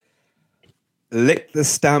lick the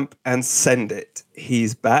stamp and send it.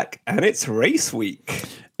 He's back, and it's race week.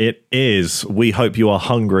 It is. We hope you are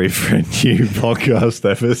hungry for a new podcast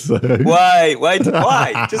episode. Why?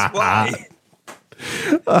 Just why?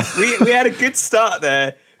 we had a good start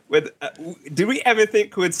there. Do we ever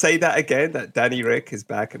think we'd say that again? That Danny Rick is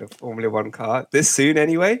back in a Formula One car this soon,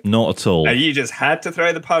 anyway? Not at all. And you just had to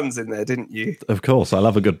throw the puns in there, didn't you? Of course, I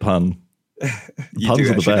love a good pun. Puns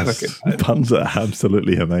are the best. Puns are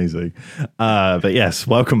absolutely amazing. But yes,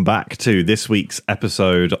 welcome back to this week's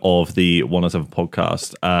episode of the 107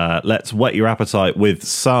 podcast. Let's whet your appetite with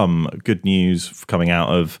some good news coming out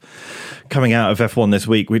of F1 this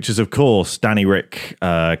week, which is, of course, Danny Rick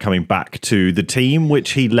coming back to the team,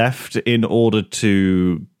 which he left in order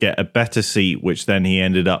to get a better seat, which then he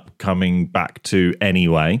ended up coming back to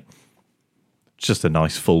anyway. Just a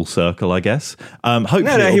nice full circle, I guess.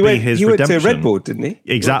 Hopefully he went redemption. to Red Bull, didn't he?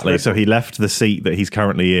 Exactly. So he left the seat that he's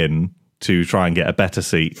currently in to try and get a better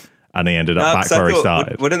seat, and he ended up back where he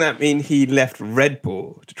started. Wouldn't that mean he left Red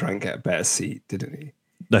Bull to try and get a better seat, didn't he?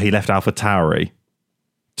 No, he left AlphaTauri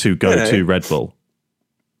to go to Red Bull.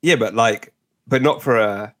 Yeah, but not for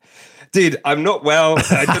a... Dude, I'm not well.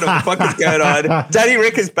 I don't know what the fuck is going on. Danny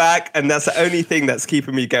Rick is back, and that's the only thing that's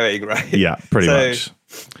keeping me going, right? Yeah, pretty much.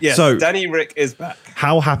 Yes, so, Danny Rick is back.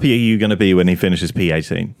 How happy are you going to be when he finishes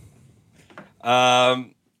P18?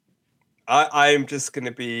 I'm just going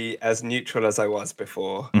to be as neutral as I was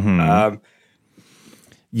before. Mm-hmm.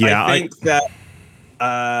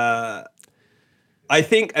 I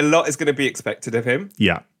think a lot is going to be expected of him.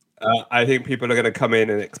 Yeah. I think people are going to come in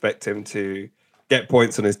and expect him to get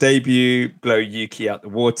points on his debut, blow Yuki out the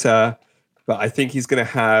water. But I think he's going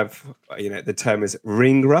to have, the term is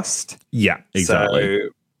ring rust. Yeah, exactly. So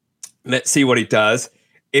let's see what he does.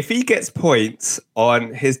 If he gets points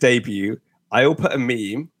on his debut, I will put a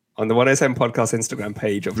meme on the 107 podcast Instagram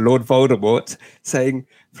page of Lord Voldemort saying,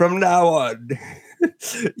 "From now on,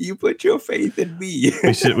 you put your faith in me."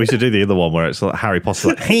 We should do the other one where it's like Harry Potter,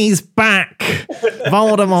 like, he's back.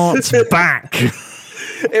 Voldemort's back.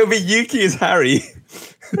 It'll be Yuki as Harry.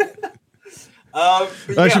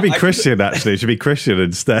 It should be Christian, actually. It should be Christian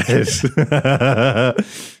instead. No,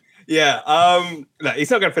 he's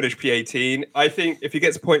not going to finish P18. I think if he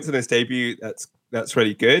gets points on his debut, that's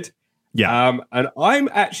really good. Yeah. And I'm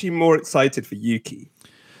actually more excited for Yuki.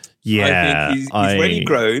 Yeah. I think he's really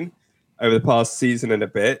grown over the past season and a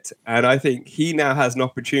bit. And I think he now has an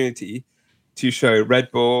opportunity to show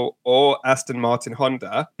Red Bull or Aston Martin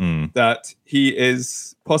Honda that he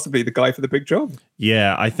is possibly the guy for the big job.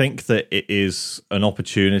 Yeah, I think that it is an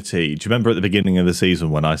opportunity. Do you remember at the beginning of the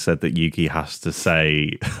season when I said that Yuki has to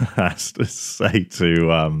say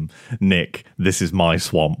to Nick, "This is my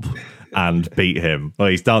swamp," and beat him? Well,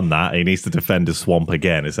 he's done that. He needs to defend his swamp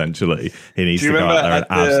again, essentially. He needs to go out there and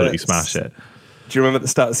absolutely smash it. Do you remember at the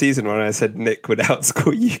start of the season when I said Nick would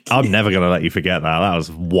outscore Yuki? I'm never going to let you forget that. That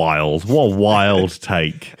was wild. What a wild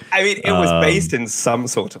take. I mean, it was based in some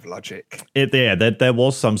sort of logic. There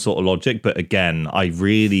was some sort of logic, but again, I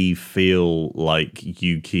really feel like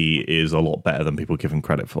Yuki is a lot better than people give him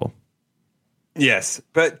credit for. Yes,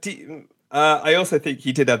 but I also think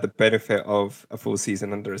he did have the benefit of a full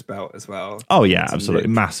season under his belt as well. Oh, yeah, absolutely.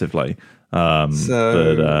 Nick. Massively.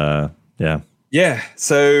 Yeah.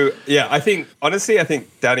 So I think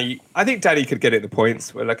Danny could get it the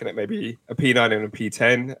points. We're looking at maybe a P9 and a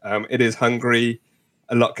P10. It is Hungary.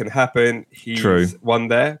 A lot can happen. He's won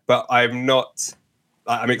there, but I'm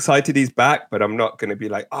excited he's back, but I'm not going to be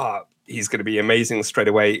like, he's going to be amazing straight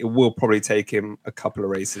away. It will probably take him a couple of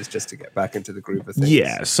races just to get back into the groove of things.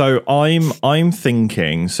 Yeah. So I'm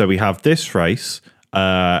thinking, so we have this race,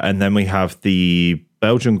 and then we have the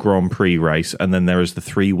Belgian Grand Prix race, and then there is the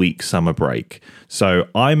 3-week summer break. So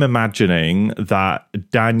I'm imagining that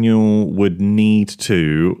Daniel would need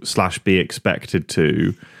to / be expected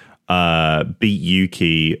to beat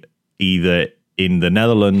Yuki either in the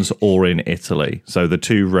Netherlands or in Italy. So the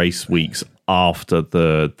 2 race weeks after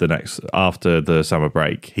the summer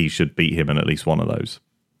break, he should beat him in at least one of those.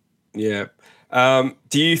 Yeah.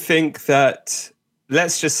 Do you think that,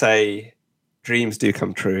 let's just say, dreams do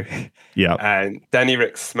come true. Yeah. And Danny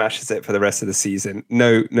Rick smashes it for the rest of the season.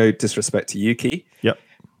 No disrespect to Yuki. Yep.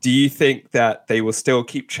 Do you think that they will still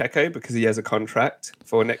keep Checo because he has a contract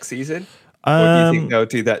for next season? Or do you think they'll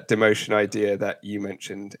do that demotion idea that you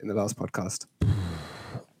mentioned in the last podcast?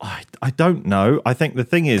 I don't know. I think the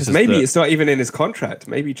thing is maybe it's not even in his contract.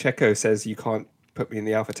 Maybe Checo says you can't put me in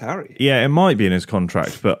the AlphaTauri. Yeah, it might be in his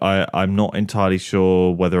contract, but I'm not entirely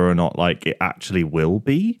sure whether or not it actually will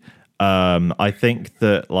be. I think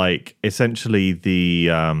that essentially the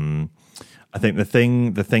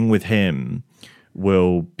thing with him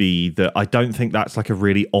will be that I don't think that's like a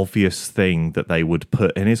really obvious thing that they would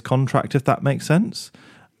put in his contract, if that makes sense.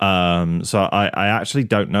 So I actually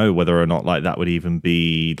don't know whether or not like that would even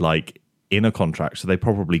be like in a contract. So they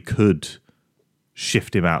probably could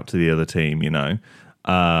shift him out to the other team, you know.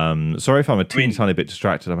 Sorry if I'm a tiny bit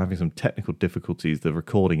distracted. I'm having some technical difficulties. The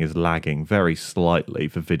recording is lagging very slightly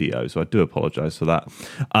for video, so I do apologize for that.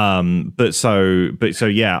 But so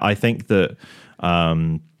yeah, I think that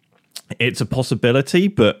it's a possibility,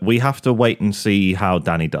 but we have to wait and see how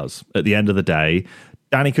Danny does. At the end of the day,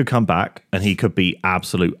 Danny could come back and he could be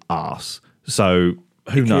absolute arse. So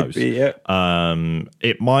who knows?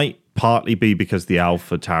 It might partly be because the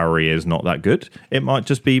AlphaTauri is not that good. It might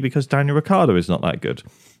just be because Daniel Ricciardo is not that good.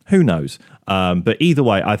 Who knows? But either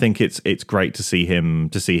way, I think it's great to see him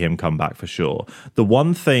come back for sure. The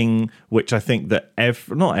one thing which I think that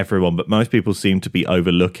not everyone, but most people seem to be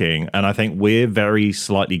overlooking, and I think we're very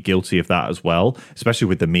slightly guilty of that as well, especially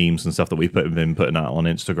with the memes and stuff that we've been putting out on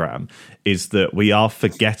Instagram, is that we are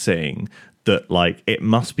forgetting that like it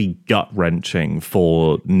must be gut wrenching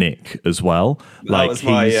for Nick as well. That was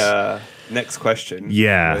my next question.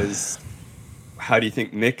 Yeah. Was, how do you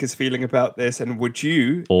think Nick is feeling about this? And would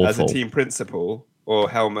you, as a team principal or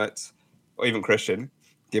Helmut or even Christian,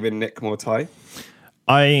 giving Nick more time?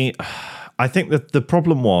 I think that the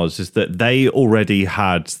problem is that they'd already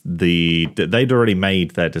made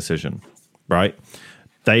their decision, right?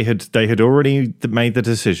 They had already made the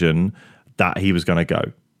decision that he was going to go.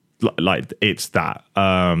 Like it's that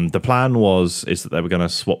the plan is that they were going to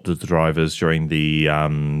swap the drivers during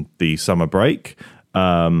the summer break,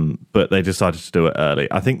 but they decided to do it early.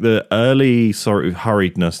 I think the early sort of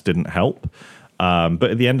hurriedness didn't help, but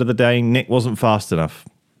at the end of the day, Nick wasn't fast enough,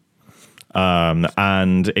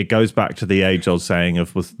 and it goes back to the age-old saying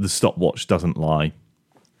of the stopwatch doesn't lie.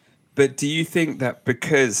 But do you think that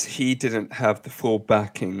because he didn't have the full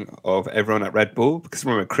backing of everyone at Red Bull, because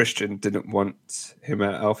remember Christian didn't want him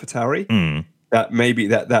at AlphaTauri, that maybe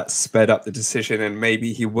that sped up the decision, and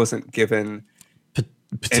maybe he wasn't given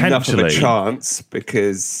enough of a chance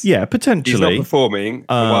because potentially he's not performing.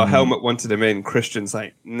 While Helmut wanted him in, Christian's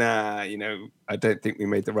like, nah, I don't think we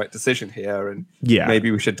made the right decision here, and maybe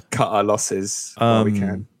we should cut our losses while we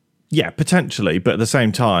can. Yeah, potentially. But at the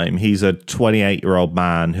same time, he's a 28-year-old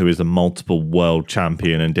man who is a multiple world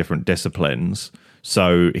champion in different disciplines.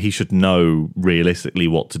 So he should know realistically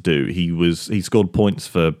what to do. He scored points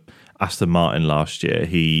for Aston Martin last year.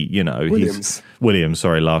 Williams,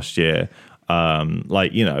 last year.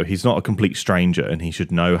 He's not a complete stranger, and he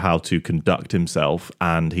should know how to conduct himself,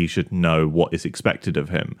 and he should know what is expected of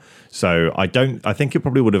him. So I think it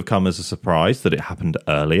probably would have come as a surprise that it happened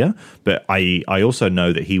earlier, but I also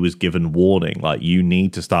know that he was given warning, like, you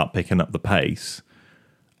need to start picking up the pace,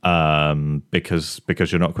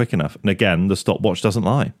 because you're not quick enough. And again, the stopwatch doesn't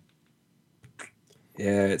lie.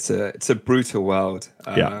 Yeah, it's a brutal world.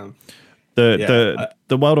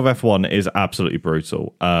 The world of F1 is absolutely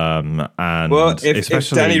brutal. And if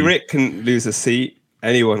Danny Rick can lose a seat,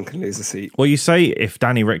 anyone can lose a seat. Well, you say if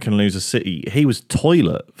Danny Rick can lose a seat, he was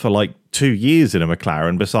toilet for like 2 years in a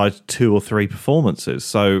McLaren besides 2 or 3 performances.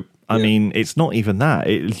 So, I mean, it's not even that.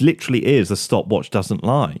 It literally is the stopwatch doesn't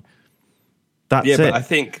lie. That's it. But I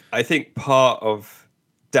think part of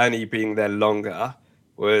Danny being there longer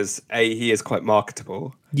was he is quite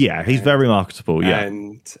marketable. Yeah, he's very marketable. Yeah,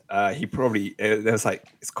 and he probably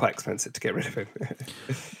it's quite expensive to get rid of him to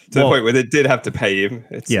the point where they did have to pay him.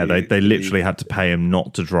 They literally had to pay him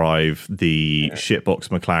not to drive the shitbox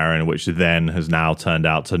McLaren, which then has now turned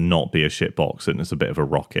out to not be a shitbox, and it's a bit of a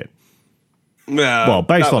rocket. Well,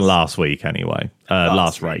 based on last week anyway,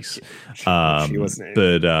 last race.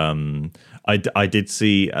 I did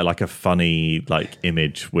see like a funny like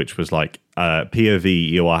image which was like POV,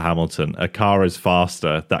 you are Hamilton, a car is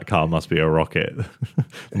faster, that car must be a rocket.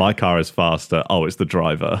 My car is faster, oh, it's the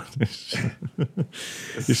driver. It's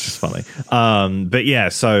just funny. But yeah,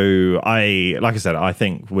 so I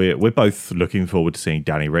think we're both looking forward to seeing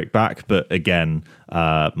Danny Rick back, but again,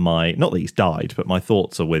 not that he's died, but my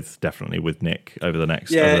thoughts are definitely with Nick over the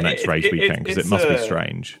next race weekend, because it must be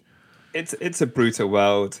strange. It's a brutal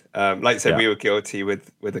world. Like I said, we were guilty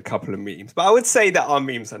with a couple of memes, but I would say that our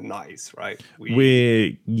memes are nice, right?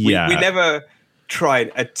 We never try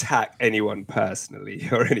and attack anyone personally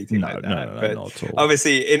or anything like that. No, not at all.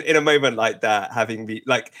 Obviously, in a moment like that,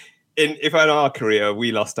 if in our career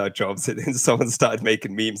we lost our jobs and then someone started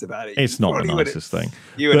making memes about it, it's not the nicest thing.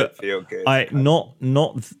 You wouldn't feel good.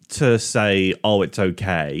 Not to say, oh, it's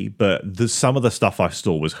okay, but some of the stuff I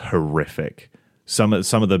saw was horrific. Some of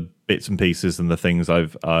the bits and pieces and the things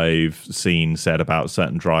I've seen said about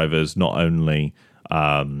certain drivers, not only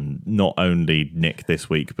not only Nick this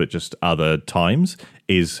week, but just other times,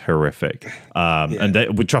 is horrific.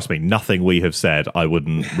 And trust me, nothing we have said I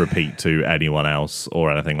wouldn't repeat to anyone else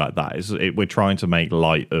or anything like that. We're trying to make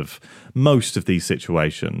light of most of these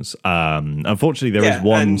situations. Unfortunately, there is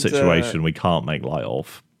one situation we can't make light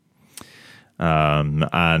of.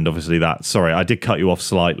 And obviously sorry, I did cut you off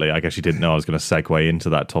slightly. I guess you didn't know I was going to segue into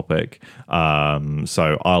that topic. So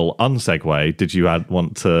I'll unsegue. Did you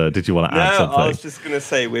want to add something? No, I was just going to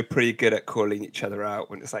say we're pretty good at calling each other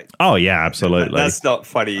out when it's like, oh yeah, absolutely. That's not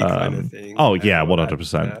funny kind of thing. Oh yeah,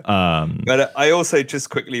 100%. But I also,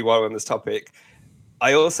 just quickly while we're on this topic,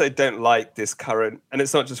 I also don't like this current, and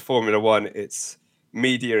it's not just Formula One, it's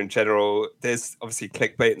media in general. There's obviously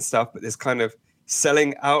clickbait and stuff, but there's kind of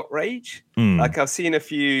selling outrage. Like I've seen a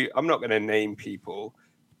few, I'm not going to name people,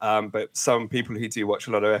 but some people who do watch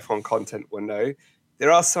a lot of F1 content will know.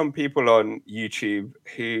 There are some people on YouTube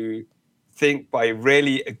who think by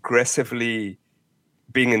really aggressively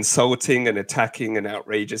being insulting and attacking and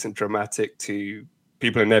outrageous and dramatic to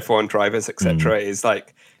people in F1 drivers, etc., is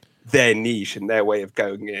like their niche and their way of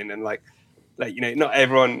going in. And like not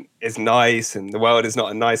everyone is nice and the world is not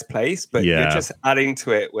a nice place, but you're just adding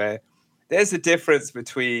to it where there's a difference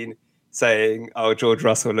between saying, oh, George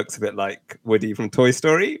Russell looks a bit like Woody from Toy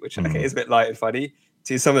Story, which is a bit light and funny,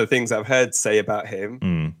 to some of the things I've heard say about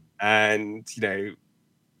him. And,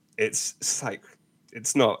 it's like,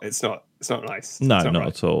 it's not nice. No, not not right.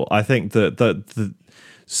 at all. I think that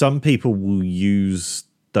some people will use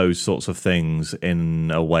those sorts of things in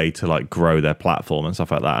a way to like grow their platform and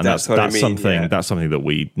stuff like that. And that's something that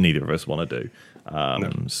we, neither of us want to do.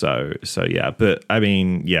 So yeah, but I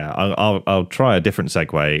mean, yeah, I'll try a different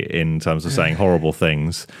segue in terms of saying horrible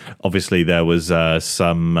things. Obviously, there was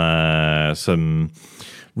some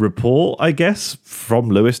report, I guess, from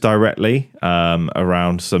Lewis directly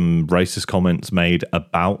around some racist comments made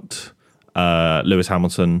about Lewis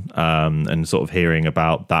Hamilton, and sort of hearing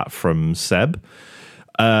about that from Seb.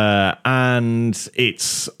 And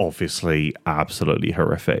it's obviously absolutely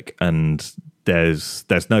horrific, and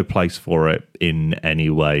there's no place for it in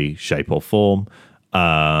any way, shape, or form.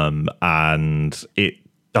 And it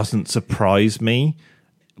doesn't surprise me,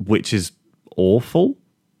 which is awful,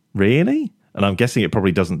 really. And I'm guessing it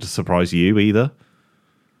probably doesn't surprise you either.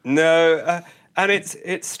 No, and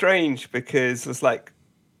it's strange because it's like,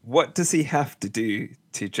 what does he have to do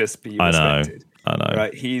to just be respected? I know.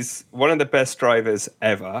 Right? He's one of the best drivers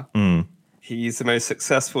ever. He's the most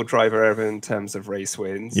successful driver ever in terms of race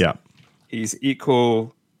wins. Yeah. He's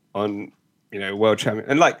equal on, world champion.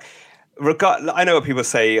 And like, I know what people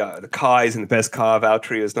say, the car isn't the best car,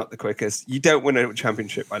 Valtteri is not the quickest. You don't win a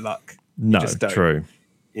championship by luck. No, true.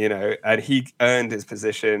 And he earned his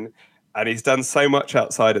position, and he's done so much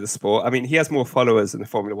outside of the sport. I mean, he has more followers than the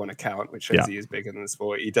Formula One account, which shows he is bigger than the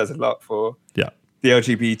sport. He does a lot for the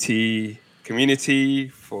LGBT community,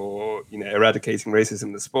 for eradicating racism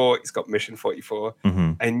in the sport. He's got Mission 44,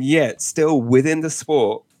 and yet still within the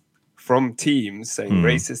sport, from teams saying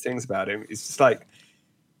racist things about him, it's just like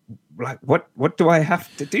what do I have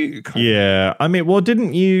to do? I mean, well,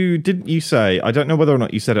 didn't you say, I don't know whether or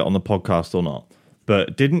not you said it on the podcast or not,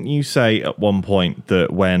 but didn't you say at one point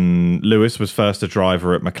that when Lewis was first a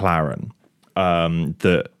driver at McLaren,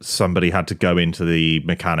 that somebody had to go into the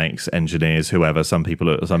mechanics, engineers, whoever, some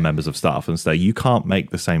members of staff, and say, you can't make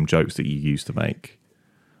the same jokes that you used to make?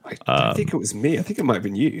 I don't think it was me. I think it might have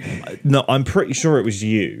been you. No, I'm pretty sure it was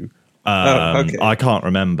you. Okay. I can't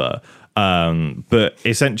remember. But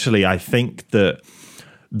essentially, I think that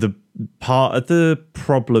the part of the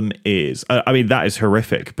problem is, I mean, that is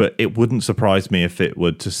horrific, but it wouldn't surprise me if it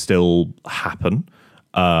were to still happen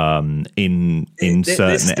in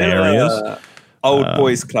certain areas. Old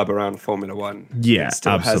boys club around Formula One. Yeah,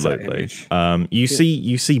 absolutely. You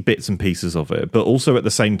see bits and pieces of it, but also at the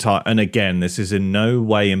same time, and again, this is in no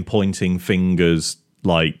way in pointing fingers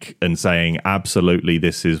and saying absolutely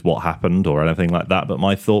this is what happened or anything like that. But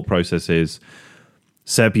my thought process is,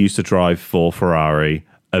 Seb used to drive for Ferrari,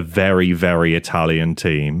 a very, very Italian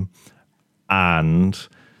team, and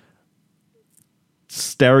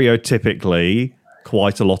stereotypically,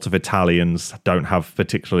 quite a lot of Italians don't have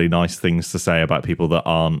particularly nice things to say about people that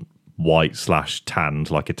aren't white/tanned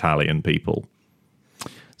like Italian people.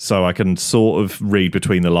 So I can sort of read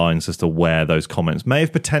between the lines as to where those comments may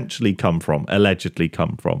have potentially come from, allegedly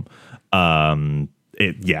come from. That's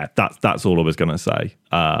all I was going to say,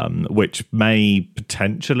 which may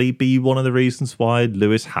potentially be one of the reasons why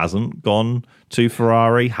Lewis hasn't gone to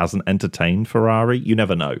Ferrari, hasn't entertained Ferrari. You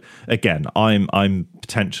never know. Again, I'm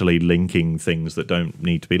potentially linking things that don't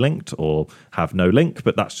need to be linked or have no link,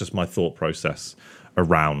 but that's just my thought process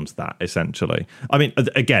around that, essentially. I mean,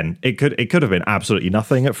 again, it could have been absolutely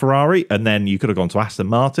nothing at Ferrari, and then you could have gone to Aston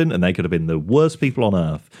Martin, and they could have been the worst people on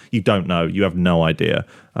earth. You don't know. You have no idea.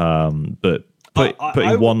 But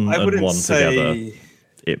putting one and one together,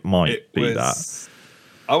 it might be that.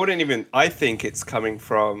 I wouldn't even. I think it's coming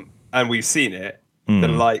from, and we've seen it, the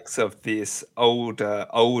likes of this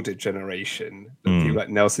older generation, people like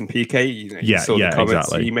Nelson Piquet. You saw the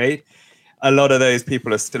comments he made. A lot of those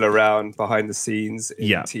people are still around behind the scenes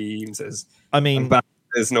in teams as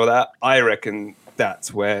ambassadors and all that. I reckon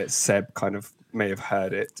that's where Seb kind of may have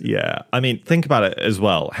heard it. Yeah, I mean, think about it as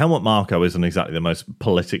well. Helmut Marko isn't exactly the most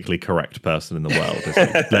politically correct person in the world, is he?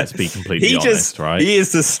 Let's be completely honest, right? He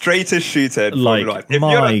is the straightest shooter. Like,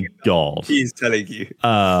 my God. He's telling you.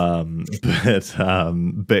 But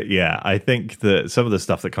yeah, I think that some of the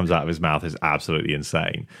stuff that comes out of his mouth is absolutely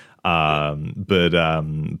insane. But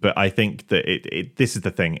I think that this is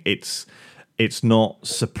the thing. It's not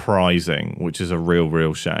surprising, which is a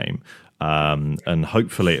real shame. And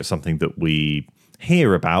hopefully it's something that we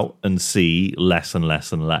hear about and see less and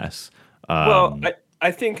less and less. Well,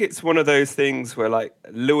 I think it's one of those things where, like,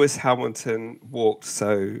 Lewis Hamilton walked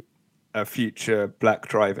so a future black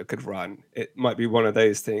driver could run. It might be one of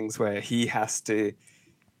those things where he has to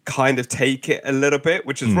kind of take it a little bit,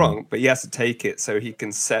 which is wrong, but he has to take it so he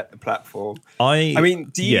can set the platform. I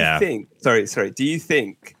mean, do you think, do you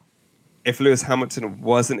think if Lewis Hamilton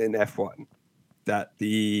wasn't in F1, that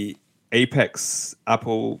the Apex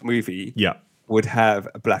Apple movie would have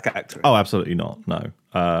a black actor? Oh, absolutely not. No.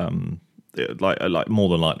 Like more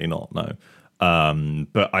than likely not. No.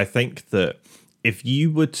 But I think that if you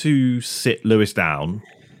were to sit Lewis down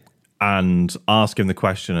and ask him the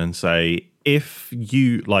question and say, if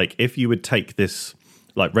you would take this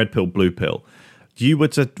like red pill, blue pill, you were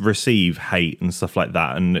to receive hate and stuff like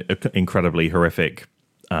that and incredibly horrific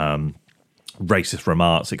racist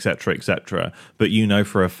remarks, etc., but you know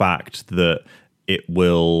for a fact that it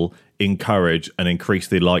will encourage and increase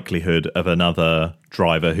the likelihood of another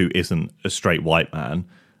driver who isn't a straight white man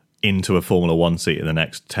into a Formula One seat in the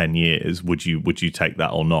next 10 years, would you take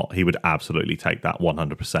that or not? He would absolutely take that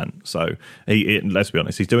 100%. So let's be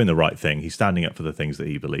honest, he's doing the right thing. He's standing up for the things that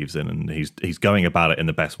he believes in, and he's going about it in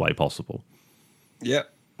the best way possible. Yeah,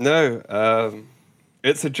 no,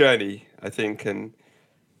 it's a journey, I think, and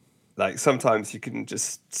like sometimes you can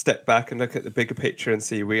just step back and look at the bigger picture and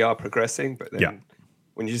see we are progressing, but then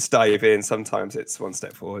when you just dive in, sometimes it's one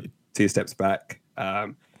step forward, two steps back.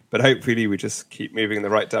 But hopefully we just keep moving in the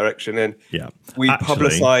right direction, and we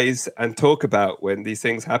publicize and talk about when these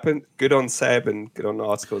things happen. Good on Seb and good on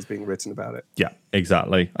articles being written about it. Yeah,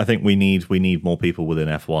 exactly. I think we need more people within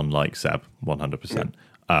F1 like Seb, 100%.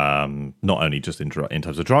 Not only just in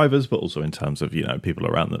terms of drivers, but also in terms of people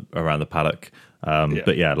around the paddock.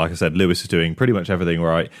 But yeah, like I said, Lewis is doing pretty much everything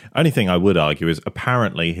right. Only thing I would argue is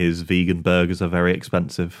apparently his vegan burgers are very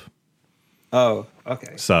expensive. Oh,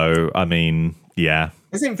 okay. So I mean, yeah.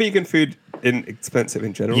 Isn't vegan food expensive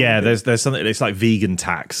in general? Yeah, there's something. It's like vegan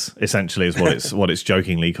tax, essentially, is what it's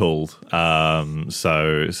jokingly called.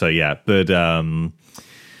 So yeah, but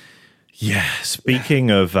yeah.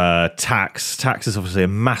 Speaking of tax is obviously a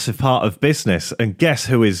massive part of business, and guess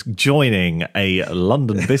who is joining a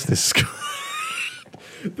London business school?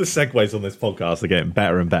 The segues on this podcast are getting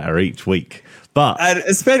better and better each week. But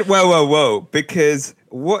whoa, because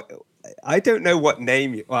what. I don't know what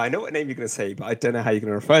name I know what name you're going to say, but I don't know how you're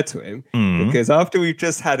going to refer to him. Because after we've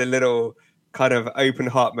just had a little kind of open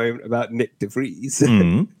heart moment about Nick De Vries,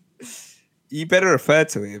 you better refer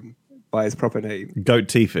to him by his proper name. Goat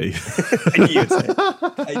Tiffy.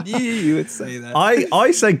 I knew you would say that.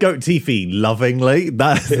 I say Goat Tiffy lovingly.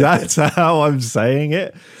 That's how I'm saying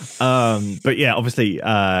it. But yeah, obviously,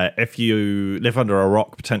 if you live under a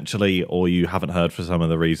rock potentially, or you haven't heard for some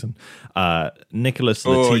other reason, Nicholas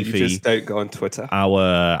Latifi, you just don't go on Twitter.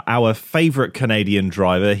 Our favourite Canadian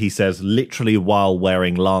driver, he says, literally while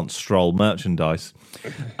wearing Lance Stroll merchandise.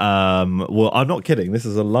 Well, I'm not kidding. This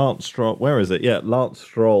is a Lance Stroll. Where is it? Yeah, Lance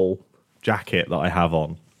Stroll jacket that I have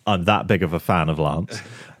on. I'm that big of a fan of Lance.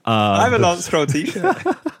 I have a Lance Stroll t-shirt.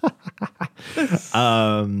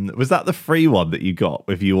 Was that the free one that you got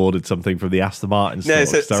if you ordered something from the Aston Martin store? No,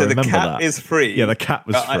 so the cap is free. Yeah, the cap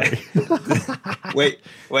was free.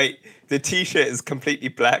 Wait. The t-shirt is completely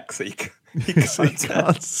black, so you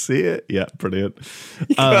can't see it. Yeah, brilliant.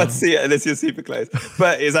 You can't see it unless you're super close.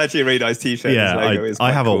 But it's actually a really nice t-shirt. Yeah,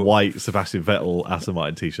 I have a white Sebastian Vettel Aston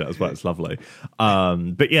Martin t-shirt as well. It's lovely.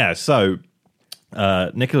 But yeah, so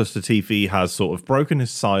Nicholas Latifi has sort of broken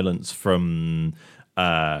his silence from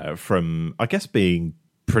I guess being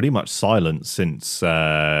pretty much silent since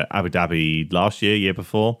Abu Dhabi last year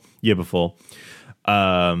before.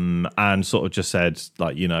 and sort of just said,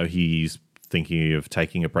 like, you know, he's thinking of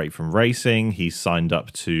taking a break from racing. He's signed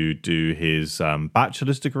up to do his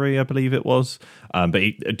bachelor's degree, I believe it was, but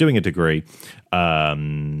doing a degree,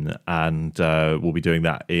 and we'll be doing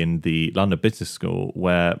that in the London Business School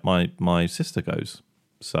where my sister goes.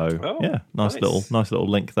 So nice little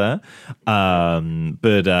link there.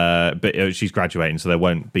 But she's graduating, so they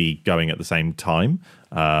won't be going at the same time,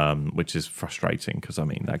 which is frustrating because I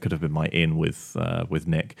mean that could have been my in with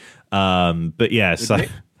Nick. But yeah, with so. Nick?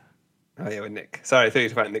 Oh yeah, with Nick. Sorry, I thought you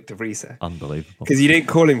were about Nick de Vries. Unbelievable. Because you didn't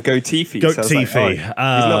call him Go Tiffy. Go so Tiffy. Like, he's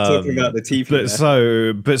not talking about the Tiffy.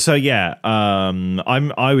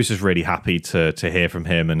 I was just really happy to hear from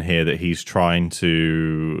him and hear that he's trying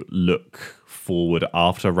to look forward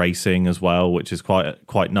after racing as well, which is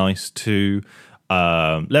quite nice too.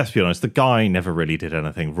 Let's be honest, the guy never really did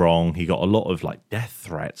anything wrong. He got a lot of like death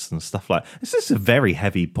threats and stuff like. This is a very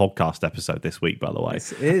heavy podcast episode this week, by the way.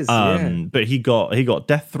 It is, But he got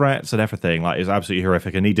death threats and everything. Like, it was absolutely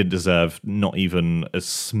horrific, and he didn't deserve not even a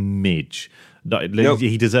smidge. Nope.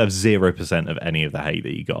 He deserves 0% of any of the hate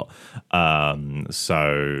that he got. I'm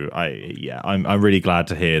really glad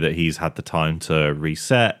to hear that he's had the time to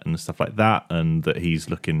reset and stuff like that, and that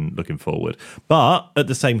he's looking forward. But at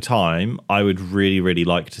the same time, I would really, really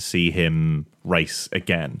like to see him race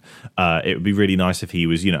again. It would be really nice if he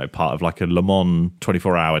was, you know, part of like a Le Mans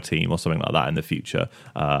 24-hour team or something like that in the future.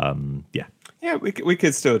 Yeah, we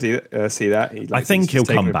could still see that. I think he'll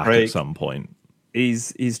come back at some point.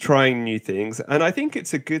 He's trying new things, and I think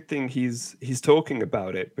it's a good thing he's talking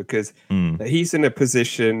about it, because he's in a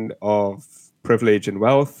position of privilege and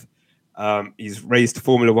wealth. He's raced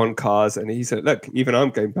Formula One cars, and he said, look, even I'm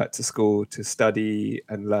going back to school to study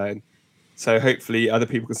and learn. So hopefully other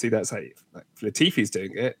people can see that. It's like if Latifi's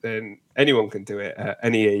doing it, then anyone can do it at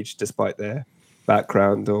any age, despite their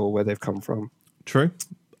background or where they've come from. True.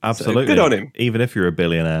 Absolutely. So good on him. Even if you're a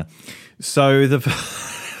billionaire. So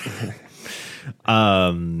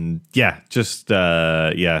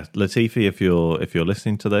Latifi, if you're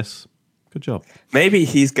listening to this, good job. Maybe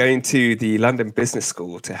he's going to the London Business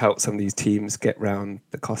School to help some of these teams get round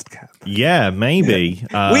the cost cap. Yeah, maybe.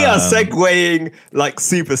 We are segueing like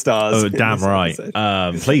superstars. Oh, damn right.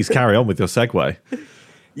 Please carry on with your segue.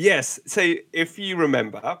 Yes. So if you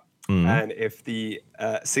remember, and if the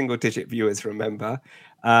single-digit viewers remember,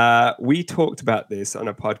 we talked about this on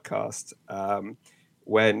a podcast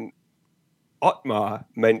when Otmar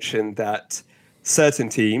mentioned that certain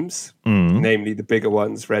teams, namely the bigger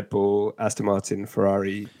ones, Red Bull, Aston Martin,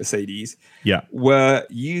 Ferrari, Mercedes, were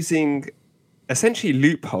using essentially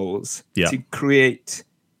loopholes to create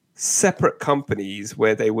separate companies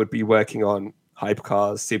where they would be working on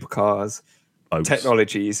hypercars, supercars,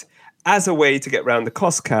 technologies as a way to get around the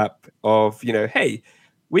cost cap of, you know, hey,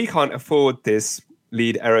 we can't afford this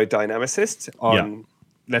lead aerodynamicist on,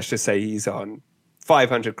 let's just say he's on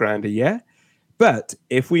 500 grand a year. But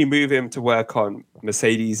if we move him to work on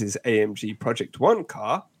Mercedes' AMG Project One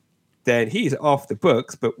car, then he's off the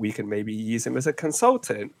books, but we can maybe use him as a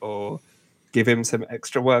consultant or give him some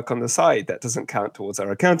extra work on the side that doesn't count towards our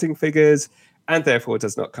accounting figures and therefore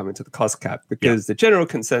does not come into the cost cap, because the general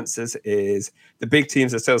consensus is the big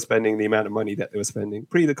teams are still spending the amount of money that they were spending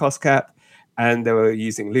pre the cost cap, and they were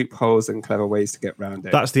using loopholes and clever ways to get around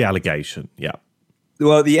it. That's the allegation, yeah.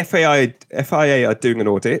 Well, the FIA are doing an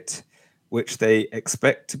audit, which they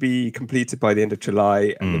expect to be completed by the end of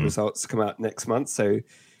July, and the results come out next month. So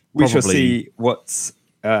we shall see what's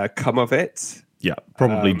come of it. Yeah,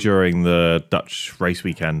 probably during the Dutch race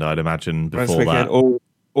weekend, I'd imagine, before that.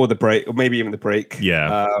 Or the break, or maybe even the break.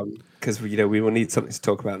 Yeah. Because we will need something to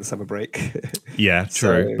talk about in the summer break. Yeah,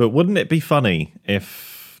 true. So, but wouldn't it be funny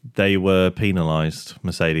if they were penalised?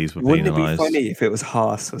 Mercedes were penalised. Wouldn't it be funny if it was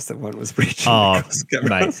Haas was the one was breaching the cost cap?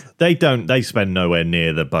 Mate, they spend nowhere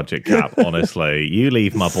near the budget cap, honestly. You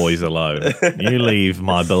leave my boys alone. You leave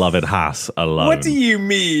my beloved Haas alone. What do you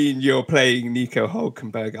mean you're paying Nico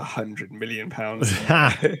Hülkenberg £100 million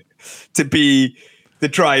to be the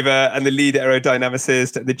driver and the lead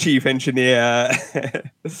aerodynamicist and the chief engineer?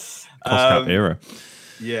 Cost cap era.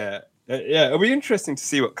 Yeah. It'll be interesting to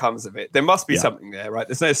see what comes of it. There must be something there, right?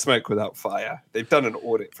 There's no smoke without fire. They've done an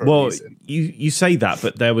audit for a reason. You say that,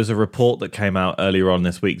 but there was a report that came out earlier on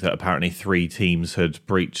this week that apparently 3 teams had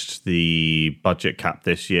breached the budget cap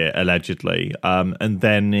this year, allegedly. And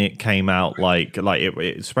then it came out like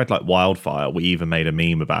it spread like wildfire. We even made a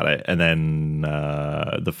meme about it. And then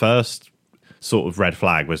the first sort of red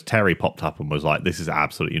flag was Terry popped up and was like, this is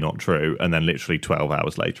absolutely not true. And then literally 12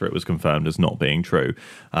 hours later, it was confirmed as not being true.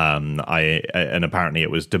 And apparently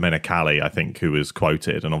it was Domenicali, I think, who was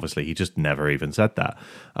quoted. And obviously he just never even said that.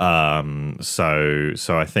 So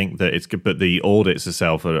I think that it's good. But the audits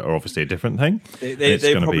itself are obviously a different thing.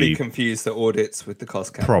 They probably confuse the audits with the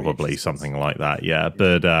cost category. Probably something like that, yeah.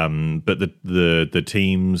 But the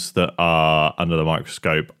teams that are under the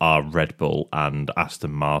microscope are Red Bull and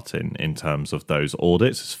Aston Martin in terms of those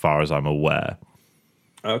audits, as far as I'm aware.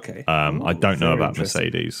 Okay. I don't know about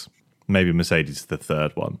Mercedes. Maybe Mercedes is the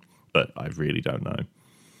third one, but I really don't know.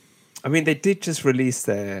 I mean, they did just release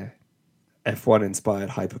their F1 inspired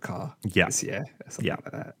hypercar this year, or something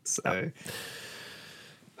like that. So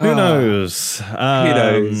who knows? Who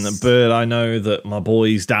knows? But I know that my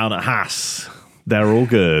boys down at Haas, they're all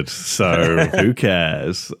good. So who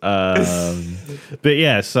cares? But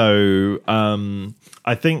yeah, so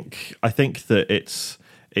I think that it's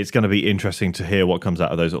going to be interesting to hear what comes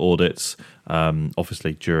out of those audits.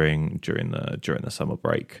 Obviously during the summer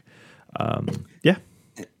break. Yeah.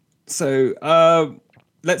 So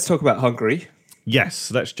let's talk about Hungary. Yes,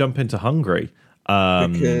 let's jump into Hungary.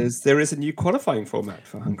 Because there is a new qualifying format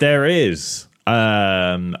for Hungary. There is.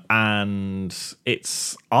 And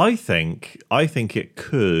it's I think it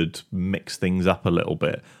could mix things up a little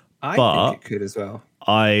bit. I think it could as well.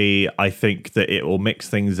 I think that it will mix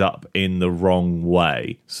things up in the wrong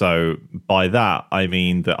way. So by that, I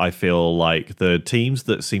mean that I feel like the teams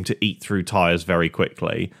that seem to eat through tyres very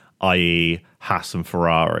quickly, i.e. Haas and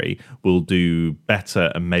Ferrari, will do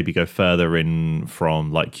better and maybe go further in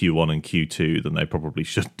from like Q1 and Q2 than they probably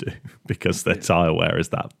should do because their tyre wear is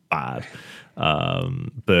that bad.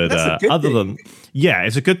 But other than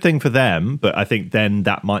it's a good thing for them, but I think then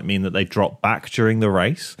that might mean that they drop back during the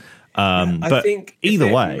race. But I think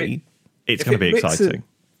either way, it's going to be exciting.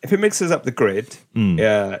 If it mixes up the grid,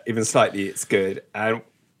 even slightly, it's good. And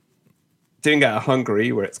doing it at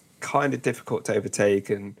Hungary, where it's kind of difficult to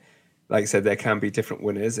overtake, and like I said, there can be different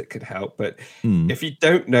winners, it could help. But if you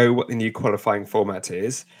don't know what the new qualifying format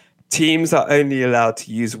is, teams are only allowed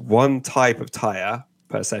to use one type of tyre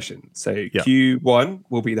per session. So Q1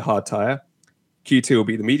 will be the hard tyre, Q2 will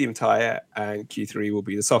be the medium tyre, and Q3 will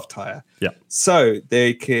be the soft tyre. Yeah. So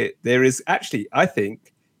there is actually, I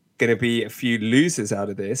think, going to be a few losers out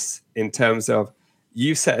of this in terms of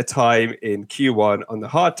you set a time in Q1 on the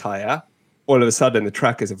hard tyre, all of a sudden the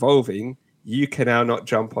track is evolving. You can now not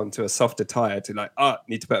jump onto a softer tyre to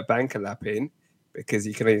need to put a banker lap in because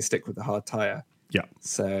you can only stick with the hard tyre. Yeah.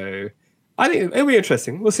 So I think it'll be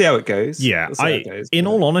interesting. We'll see how it goes. Yeah. In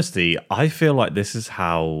all honesty, I feel like this is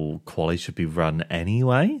how quali should be run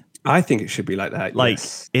anyway. I think it should be like that. Like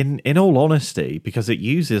in all honesty, because it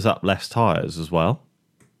uses up less tyres as well.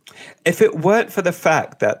 If it weren't for the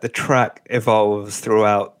fact that the track evolves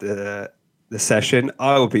throughout the session,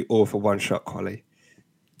 I would be all for one-shot quali.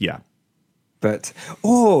 Yeah. But,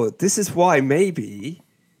 this is why maybe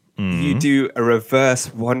you do a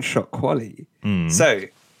reverse one-shot quali. So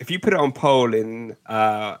if you put it on pole in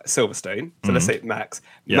Silverstone, so let's say Max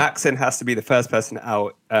then has to be the first person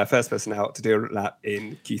out to do a lap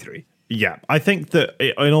in Q3. Yeah, I think that,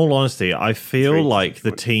 in all honesty, I feel like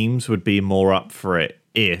the teams would be more up for it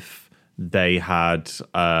if they had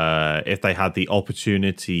the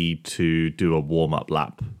opportunity to do a warm-up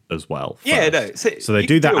lap as well. So they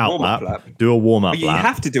do that out lap, do a warm-up lap. You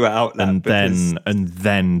have to do it out lap. And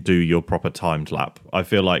then do your proper timed lap. I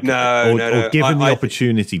feel like... Or given the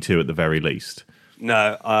opportunity to, at the very least.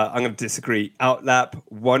 No, I'm going to disagree. Out lap,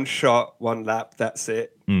 one shot, one lap, that's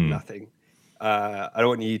it. Nothing. I don't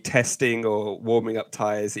want you testing or warming up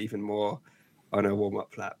tyres even more on a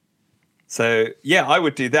warm-up lap. So, I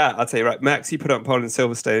would do that. I'd say, right, Max, you put up pole in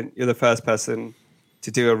Silverstone. You're the first person to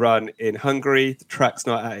do a run in Hungary. The track's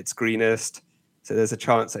not at its greenest. So there's a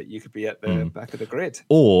chance that you could be at the back of the grid.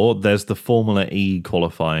 Or there's the Formula E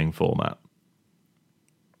qualifying format.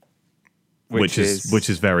 Which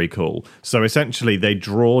is very cool. So essentially, they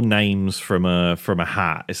draw names from a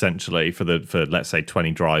hat, essentially for let's say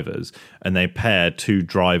 20 drivers, and they pair two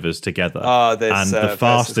drivers together. And the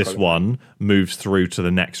fastest one moves through to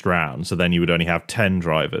the next round. So then you would only have 10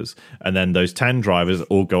 drivers, and then those 10 drivers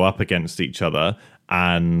all go up against each other.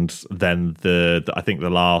 And then I think the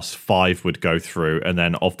last 5 would go through, and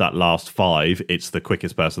then of that last 5, it's the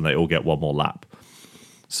quickest person. They all get one more lap.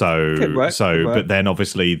 But then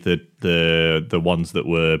obviously the ones that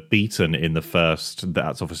were beaten in the first,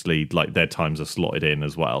 that's obviously like their times are slotted in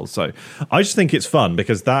as well. So I just think it's fun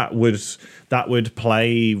because it would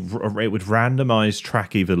randomize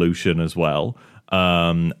track evolution as well.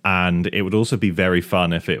 And it would also be very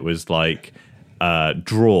fun if it was like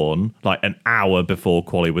drawn like an hour before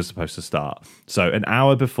quali was supposed to start. So an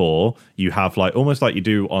hour before, you have like almost like you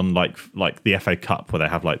do on like the FA Cup, where they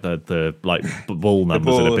have like the like ball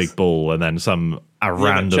numbers in a big ball, and then a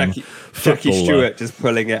random Jackie Stewart just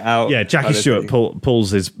pulling it out. Yeah, Jackie Stewart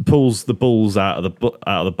pulls the balls out of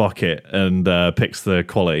the bucket and picks the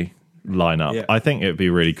quali lineup. Yeah. I think it would be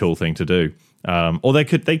a really cool thing to do. Or they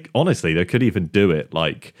could even do it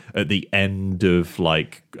like at the end of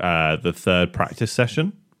like the third practice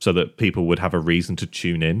session, so that people would have a reason to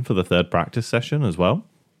tune in for the third practice session as well.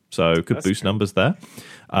 So could boost numbers there.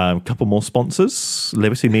 A couple more sponsors,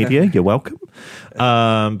 Liberty Media, you're welcome.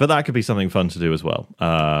 But that could be something fun to do as well.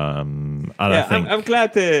 And I think I'm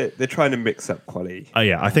glad they're trying to mix up quali.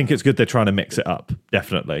 I think it's good they're trying to mix it up.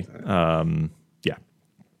 Definitely.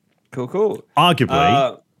 Cool.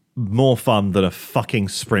 Arguably more fun than a fucking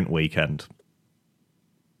sprint weekend.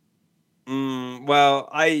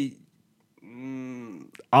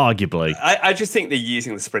 Arguably. I just think they're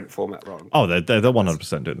using the sprint format wrong. Oh, they're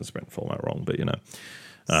 100% doing the sprint format wrong, but you know.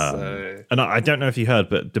 And I don't know if you heard,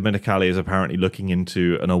 but Dominicali is apparently looking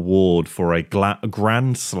into an award for a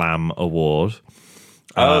Grand Slam award.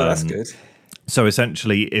 Oh, that's good. So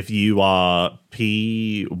essentially, if you are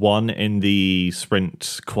P1 in the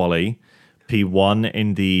sprint quali, P1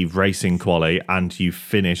 in the racing quali, and you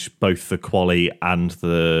finish both the quali and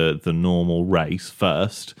the normal race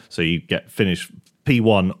first, so you get finished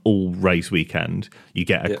P1 all race weekend, you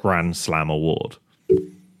get a Grand Slam award.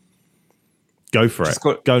 Go for it.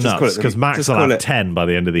 Go nuts, because Max will have 10 by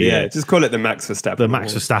the end of the year. Yeah, just call it the Max Verstappen The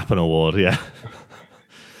Max Verstappen award, yeah.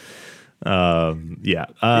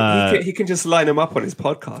 He can just line them up on his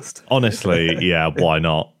podcast. Honestly, yeah, why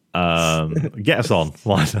not? Get us on.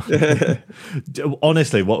 Why not?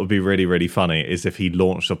 Honestly, what would be really, really funny is if he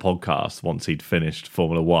launched a podcast once he'd finished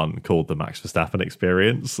Formula One called the Max Verstappen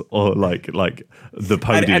Experience, or like the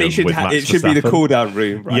podium and with Max it should be the cool down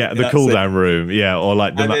room, right? Yeah, the cool down room. Yeah, or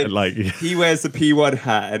like like he wears the P1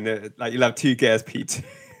 hat, and like you'll have two gears P2,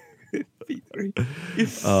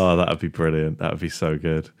 P3. Oh, that would be brilliant. That would be so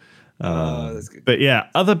good. That's good. But yeah,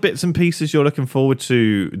 other bits and pieces you're looking forward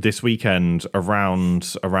to this weekend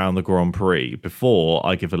around the Grand Prix before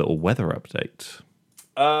I give a little weather update.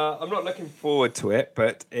 I'm not looking forward to it,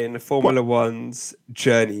 but in Formula One's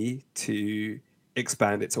journey to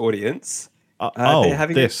expand its audience, they're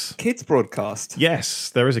having a kids broadcast. Yes,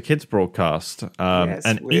 there is a kids broadcast,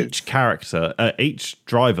 and each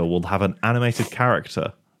driver will have an animated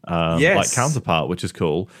character. Like counterpart, which is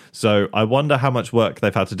cool. So I wonder how much work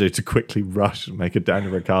they've had to do to quickly rush and make a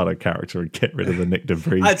Daniel Ricciardo character and get rid of the Nick de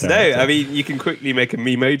Vries. I don't know. I mean, you can quickly make a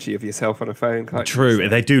memoji of yourself on a phone. Can't True,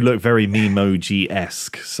 they do look very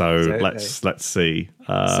memoji-esque. So let's see.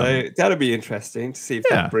 So that'll be interesting to see if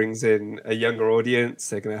that brings in a younger audience.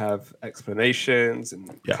 They're going to have explanations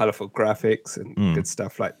and colourful graphics and good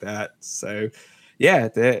stuff like that. So. Yeah,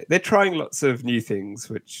 they're trying lots of new things,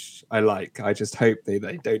 which I like. I just hope they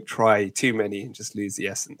don't try too many and just lose the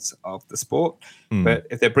essence of the sport. But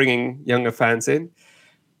if they're bringing younger fans in,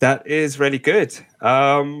 that is really good.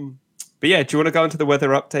 But yeah, do you want to go into the weather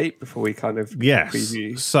update before we kind of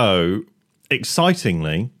preview? So,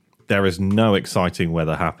 excitingly, there is no exciting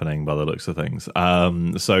weather happening by the looks of things.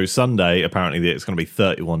 So Sunday, apparently it's going to be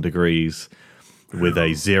 31 degrees with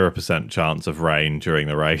a 0% chance of rain during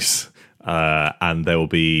the race. And there will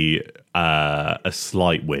be a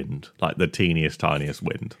slight wind, like the tiniest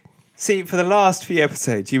wind. See, for the last few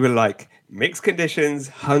episodes, you were like, mixed conditions,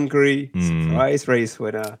 Hungary, surprise race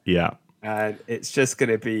winner. Yeah. And it's just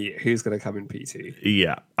going to be who's going to come in P2.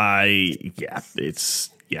 Yeah.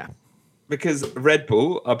 Because Red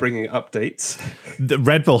Bull are bringing updates. The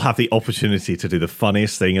Red Bull have the opportunity to do the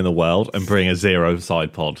funniest thing in the world and bring a zero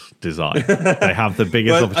side pod design. They have the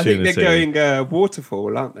biggest opportunity. I think they're going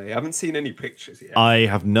waterfall, aren't they? I haven't seen any pictures yet. I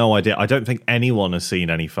have no idea. I don't think anyone has seen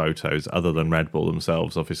any photos other than Red Bull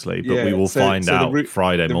themselves, obviously. But we will find out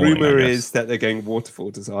Friday morning. The rumor is that they're going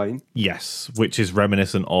waterfall design. Yes, which is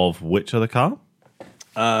reminiscent of which other car?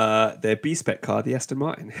 Their B-Spec car, the Aston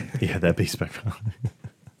Martin. Yeah, their B-Spec car.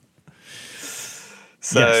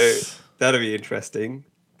 So that'll be interesting.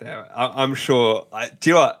 I'm sure. Do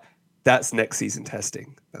you know what? That's next season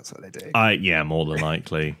testing. That's what they do. Yeah, more than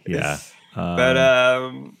likely. Yeah.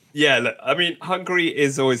 Look, I mean, Hungary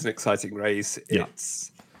is always an exciting race.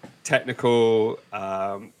 It's technical.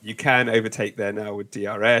 You can overtake there now with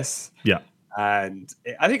DRS. Yeah. And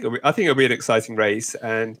I think it'll be an exciting race.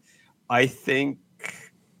 And I think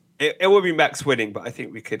it will be Max winning, but I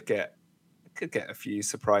think we could get a few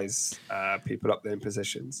surprise people up there in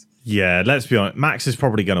positions. Yeah, let's be honest. Max is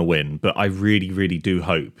probably going to win, but I really, really do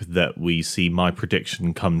hope that we see my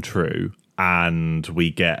prediction come true and we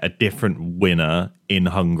get a different winner in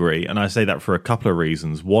Hungary. And I say that for a couple of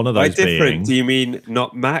reasons. One of those by different, being, do you mean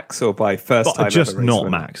not Max or by first time? Just ever not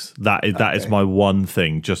winner? Max. That is my one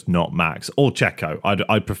thing. Just not Max or Checo.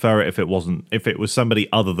 I'd prefer it if it was somebody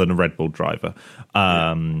other than a Red Bull driver.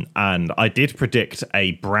 And I did predict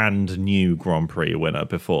a brand new Grand Prix winner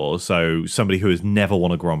before, so somebody who has never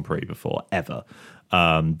won a Grand Prix before ever.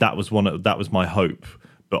 That was my hope.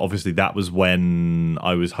 But obviously that was when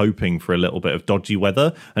I was hoping for a little bit of dodgy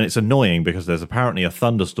weather. And it's annoying because there's apparently a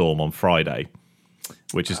thunderstorm on Friday,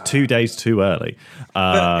 which is 2 days too early.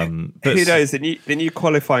 But who knows? The new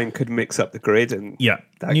qualifying could mix up the grid. And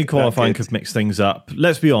new qualifying could mix things up.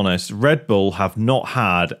 Let's be honest, Red Bull have not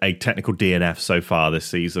had a technical DNF so far this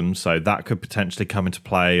season, so that could potentially come into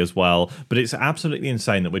play as well. But it's absolutely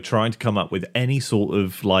insane that we're trying to come up with any sort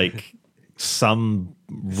of some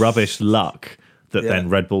rubbish luck that then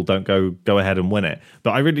Red Bull don't go ahead and win it.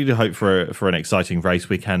 But I really do hope for an exciting race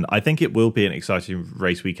weekend. I think it will be an exciting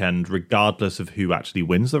race weekend regardless of who actually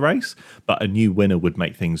wins the race, but a new winner would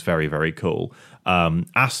make things very, very cool.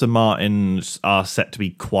 Aston Martins are set to be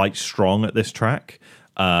quite strong at this track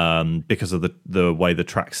because of the way the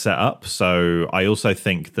track's set up. So I also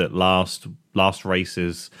think that last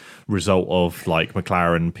race's result of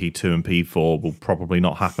McLaren P2 and P4 will probably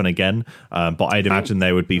not happen again, but I'd imagine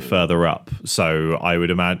they would be further up. So I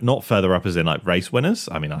would imagine not further up as in race winners.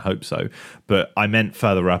 I mean, I hope so, but I meant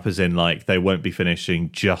further up as in they won't be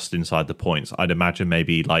finishing just inside the points. I'd imagine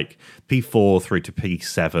maybe P4 through to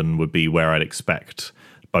P7 would be where I'd expect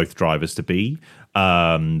both drivers to be.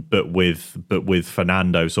 But with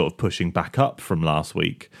Fernando sort of pushing back up from last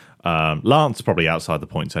week. Lance probably outside the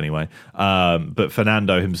points anyway, but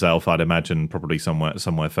Fernando himself, I'd imagine probably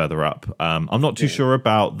somewhere further up. I'm not too sure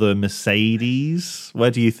about the Mercedes.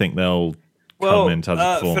 Where do you think they'll come in terms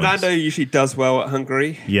of performance? Fernando usually does well at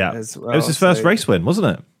Hungary. As well. It was his first race win,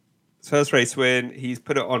 wasn't it? His first race win. He's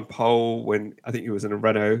put it on pole when I think he was in a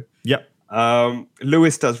Renault. Yep.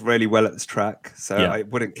 Lewis does really well at this track, so I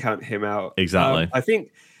wouldn't count him out. Exactly. I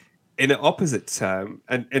think in an opposite term,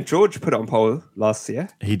 and George put it on pole last year.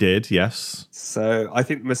 He did, yes. So I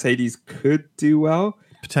think Mercedes could do well.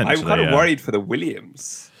 Potentially, I'm kind of worried for the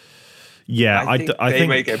Williams. Yeah, I think they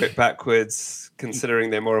may go a bit backwards, considering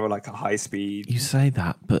they're more of a high speed. You say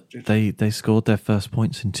that, but they scored their first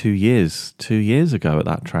points in 2 years. 2 years ago at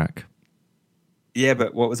that track. Yeah,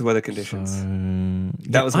 but what was the weather conditions?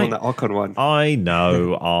 That was that Ocon one. I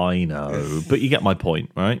know, but you get my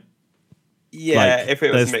point, right? Yeah, if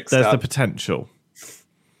it was mixed up. There's the potential.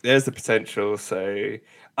 There's the potential. So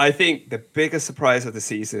I think the biggest surprise of the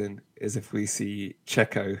season is if we see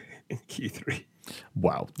Checo in Q3.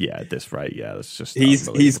 Wow. Yeah, at this rate, that's just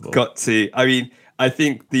he's got to. I mean, I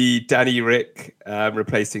think the Danny Rick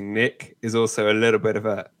replacing Nick is also a little bit of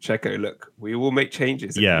a Checo look. We will make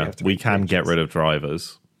changes. We can get rid of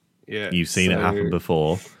drivers. Yeah, you've seen it happen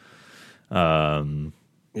before. Yeah,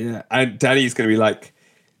 and Danny's going to be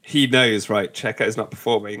he knows, right? Checo is not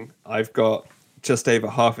performing. I've got just over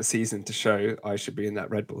half a season to show I should be in that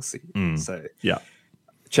Red Bull seat. So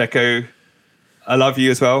Checo, I love you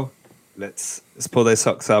as well. Let's pull those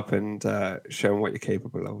socks up and show them what you're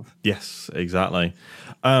capable of. Yes, exactly.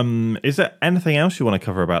 Is there anything else you want to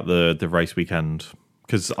cover about the race weekend?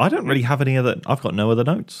 Because I don't really have any other. I've got no other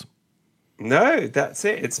notes. No, that's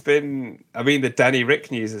it. It's been. I mean, the Danny Rick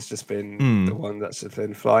news has just been the one that's just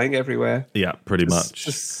been flying everywhere. Yeah, pretty much.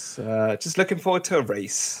 Just looking forward to a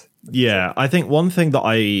race. Yeah, I think one thing that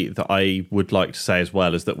I would like to say as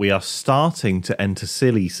well is that we are starting to enter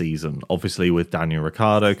silly season, obviously with Daniel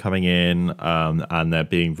Ricciardo coming in, and there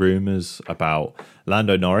being rumours about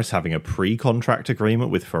Lando Norris having a pre-contract agreement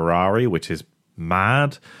with Ferrari, which is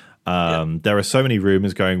mad. There are so many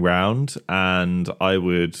rumours going round, and I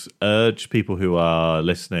would urge people who are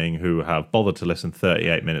listening, who have bothered to listen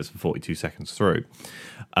 38 minutes and 42 seconds through,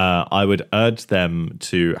 I would urge them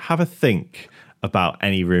to have a think about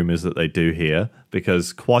any rumours that they do hear,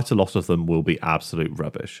 because quite a lot of them will be absolute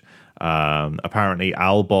rubbish. Apparently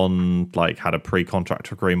Albon had a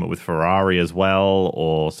pre-contract agreement with Ferrari as well,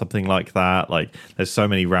 or something like that. There's so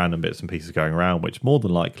many random bits and pieces going around which more than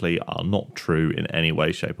likely are not true in any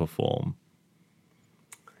way, shape or form.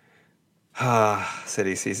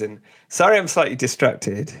 Silly season. Sorry, I'm slightly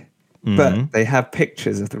distracted, but they have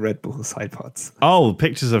pictures of the Red Bull side pods. Oh,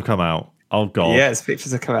 pictures have come out. Oh god. Yes,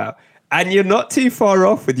 pictures have come out. And you're not too far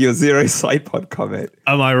off with your zero side pod comment.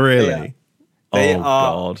 Am I really? They are.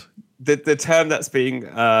 God. The term that's being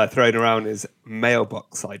thrown around is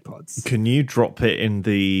mailbox side pods. Can you drop it in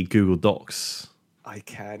the Google Docs? I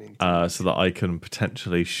can, indeed. So that I can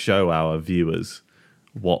potentially show our viewers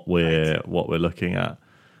what we're looking at.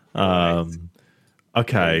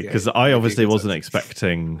 Okay, because I obviously wasn't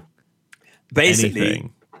expecting basically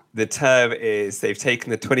anything. The term is they've taken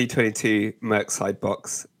the 2022 Merc side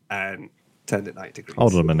box and turned it 90 degrees.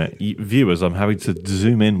 Hold on a minute. Viewers, I'm having to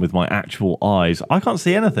zoom in with my actual eyes. I can't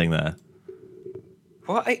see anything there.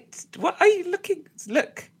 What are you looking?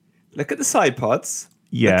 Look at the side pods.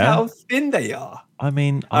 Yeah. Look how thin they are. I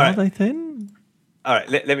mean, are they thin? All right,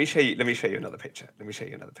 let me show you another picture.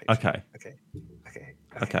 Okay.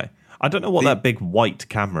 Okay. I don't know what that big white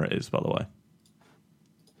camera is, by the way.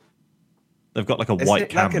 They've got like a white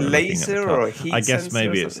camera. Like a laser or a heat I guess sensor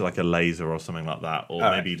maybe it's like a laser or something like that, or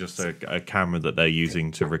maybe just a camera that they're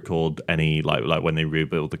using to record any like when they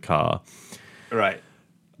rebuild the car. Right.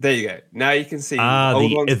 There you go. Now you can see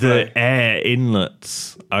the air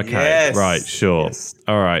inlets. Okay. Yes. Right. Sure. Yes.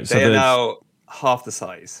 All right. So they're now half the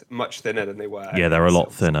size, much thinner than they were. Yeah, they're a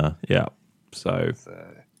lot thinner. Yeah. So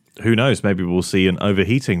who knows? Maybe we'll see an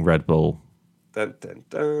overheating Red Bull. Dun, dun,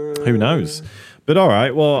 dun. Who knows? But all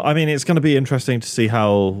right. Well, I mean, it's going to be interesting to see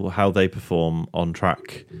how they perform on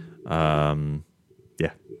track.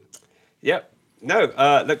 Yeah. Yep.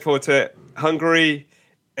 No. Look forward to it. Hungary.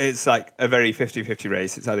 It's like a very 50-50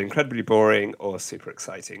 race. It's either incredibly boring or super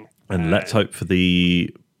exciting. And let's hope for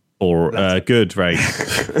the good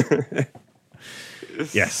race.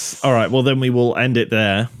 Yes. All right. Well, then we will end it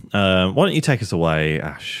there. Why don't you take us away,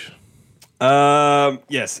 Ash?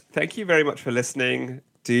 Yes. Thank you very much for listening.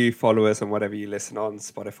 Do follow us on whatever you listen on,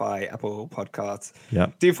 Spotify, Apple Podcasts. Yeah.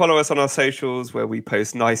 Do follow us on our socials where we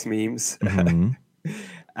post nice memes. Mm-hmm.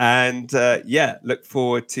 And look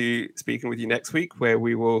forward to speaking with you next week where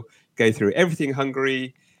we will go through everything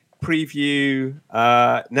Hungary, preview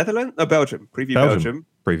Belgium.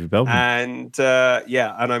 Preview Belgium. And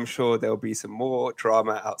and I'm sure there'll be some more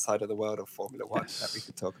drama outside of the world of Formula One that we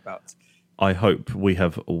could talk about. I hope we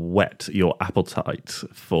have whet your appetite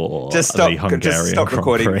for the Hungarian Just stop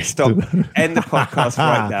recording. Grand Prix. Stop. End the podcast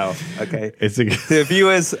right now. Okay. To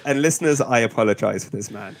viewers and listeners, I apologize for this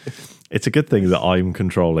man. It's a good thing that I'm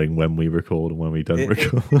controlling when we record and when we don't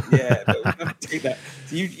record. Yeah, but we don't do that.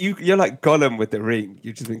 You're like Gollum with the ring.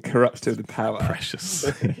 You've just been corrupted with power.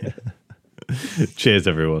 Precious. Cheers,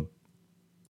 everyone.